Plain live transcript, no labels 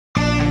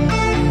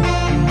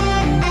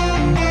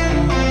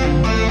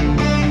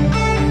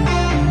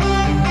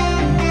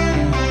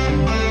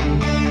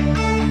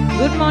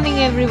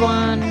morning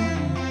everyone.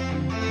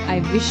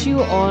 I wish you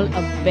all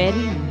a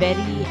very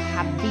very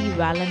happy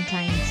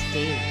Valentine's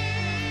Day.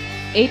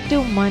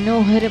 ഏറ്റവും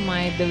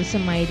മനോഹരമായ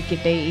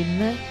ദിവസമായിരിക്കട്ടെ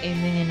ഇന്ന്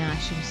എന്ന് ഞാൻ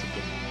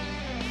ആശംസിക്കുന്നു.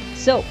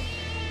 സോ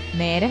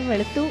നേരം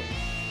വെളുത്തു,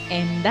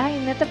 എന്താ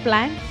ഇന്നത്തെ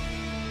പ്ലാൻ?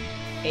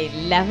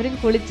 എല്ലാവരും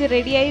കുളിച്ച്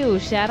റെഡിയായി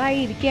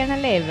ഉഷാറായി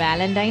ഇരിക്കുകയാണല്ലേ?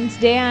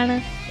 വാലന്റൈൻസ് ഡേ ആണ്.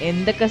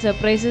 എന്തൊക്കെ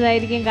സർപ്രൈസസ്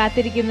ആയിരിക്കും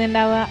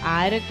കാത്തിരിക്കുന്നുണ്ടാവുക?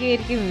 ആരൊക്കെ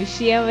ആയിരിക്കും വിഷ്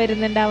ചെയ്യാൻ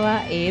വരുന്നുണ്ടാവുക?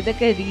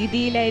 ഏതൊക്കെ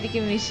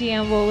രീതിയിലായിരിക്കും വിഷ്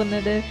ചെയ്യാൻ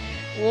പോകുന്നത്?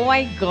 Oh my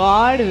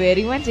God,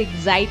 very much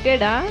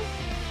excited ആ.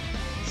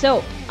 So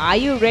are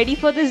you ready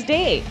for this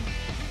day?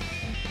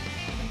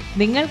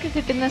 നിങ്ങൾക്ക്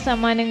കിട്ടുന്ന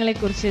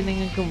സമ്മാനങ്ങളെക്കുറിച്ച്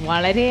നിങ്ങൾക്ക്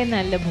വളരെ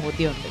നല്ല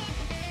ബോധ്യമുണ്ട്.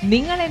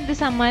 നിങ്ങൾ എന്ത്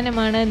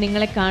സമ്മാനമാണ്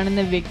നിങ്ങളെ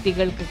കാണുന്ന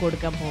വ്യക്തികൾക്ക്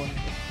കൊടുക്കാൻ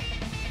പോകുന്നത്?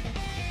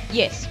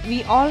 Yes, we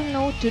all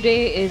no today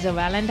is A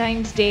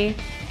Valentine's day.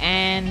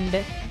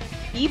 And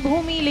ഈ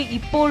ഭൂമിയിൽ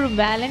ഇപ്പോഴും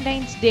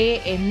വാലന്റൈൻസ് ഡേ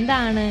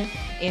എന്താണ്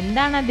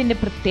അതിൻ്റെ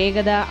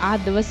പ്രത്യേകത, ആ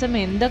ദിവസം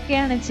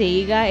എന്തൊക്കെയാണ്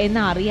ചെയ്യുക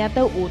എന്ന് അറിയാത്ത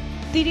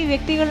ഒത്തിരി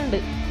വ്യക്തികളുണ്ട്.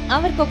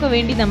 അവർക്കൊക്കെ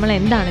വേണ്ടി നമ്മൾ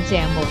എന്താണ്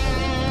ചെയ്യാൻ പോകുന്നത്?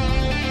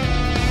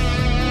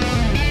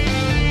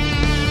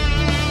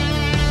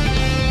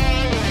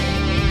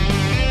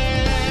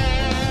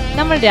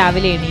 നമ്മൾ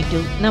രാവിലെ എണീറ്റു,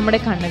 നമ്മുടെ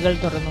കണ്ണുകൾ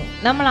തുറന്നു.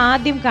 നമ്മൾ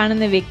ആദ്യം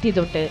കാണുന്ന വ്യക്തി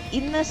തൊട്ട്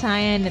ഇന്ന്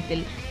സായാഹ്നത്തിൽ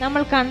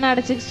നമ്മൾ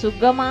കണ്ണടച്ച്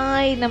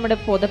സുഖമായി നമ്മുടെ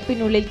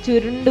പുതപ്പിനുള്ളിൽ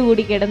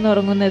ചുരുണ്ടുകൂടി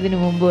കിടന്നുറങ്ങുന്നതിന്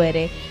മുമ്പ്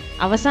വരെ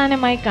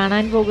അവസാനമായി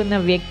കാണാൻ പോകുന്ന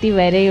വ്യക്തി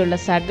വരെയുള്ള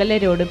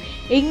സകലരോടും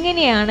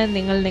എങ്ങനെയാണ്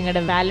നിങ്ങൾ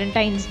നിങ്ങളുടെ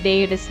വാലന്റൈൻസ്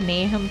ഡേയുടെ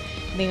സ്നേഹം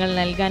നിങ്ങൾ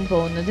നൽകാൻ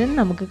പോകുന്നതെന്ന്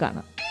നമുക്ക്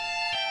കാണാം.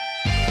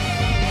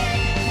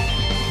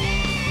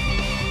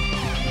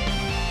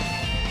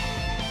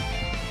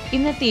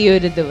 ഇന്നത്തെ ഈ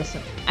ഒരു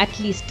ദിവസം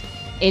അറ്റ്ലീസ്റ്റ്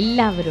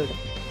എല്ലാവരോടും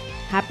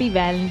ഹാപ്പി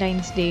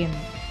വാലന്റൈൻസ് ഡേ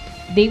എന്നും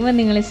ദൈവം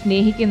നിങ്ങളെ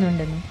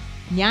സ്നേഹിക്കുന്നുണ്ടെന്നും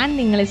ഞാൻ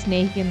നിങ്ങളെ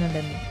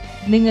സ്നേഹിക്കുന്നുണ്ടെന്നും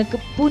നിങ്ങൾക്ക്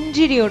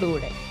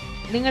പുഞ്ചിരിയോടുകൂടെ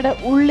നിങ്ങളുടെ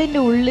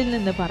ഉള്ളിൻ്റെ ഉള്ളിൽ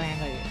നിന്ന് പറയാൻ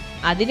കഴിയും.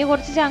 അതിന്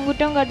കുറച്ച്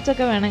ചങ്കുറ്റവും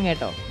കടിച്ചൊക്കെ വേണം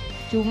കേട്ടോ.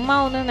 ചുമ്മാ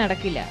ഒന്നും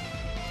നടക്കില്ല,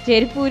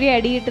 ചെരുപ്പൂരി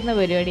അടികിട്ടുന്ന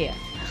പരിപാടിയാണ്.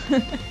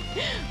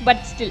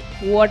 But still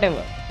what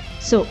ever.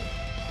 So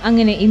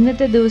അങ്ങനെ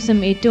ഇന്നത്തെ ദിവസം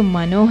ഏറ്റവും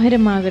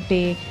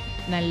മനോഹരമാകട്ടെ.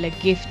 നല്ല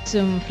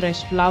ഗിഫ്റ്റ്സും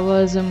ഫ്രഷ്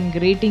ഫ്ലവേഴ്സും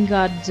ഗ്രീറ്റിംഗ്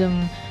കാർഡ്സും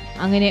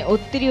അങ്ങനെ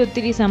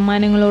ഒത്തിരി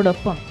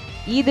സമ്മാനങ്ങളോടൊപ്പം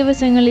ഈ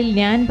ദിവസങ്ങളിൽ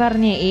ഞാൻ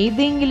പറഞ്ഞ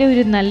ഏതെങ്കിലും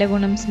ഒരു നല്ല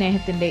ഗുണം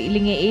സ്നേഹത്തിൻ്റെ,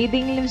 ഇല്ലെങ്കിൽ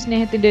ഏതെങ്കിലും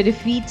സ്നേഹത്തിൻ്റെ ഒരു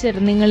ഫീച്ചർ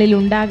നിങ്ങളിൽ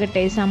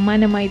ഉണ്ടാകട്ടെ,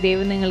 സമ്മാനമായി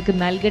ദൈവം നിങ്ങൾക്ക്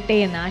നൽകട്ടെ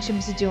എന്ന്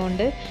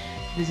ആശംസിച്ചുകൊണ്ട്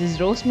this is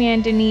Rosmi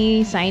Antony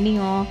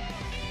signing off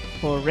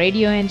four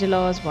radio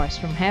Angelos voice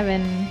from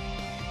heaven.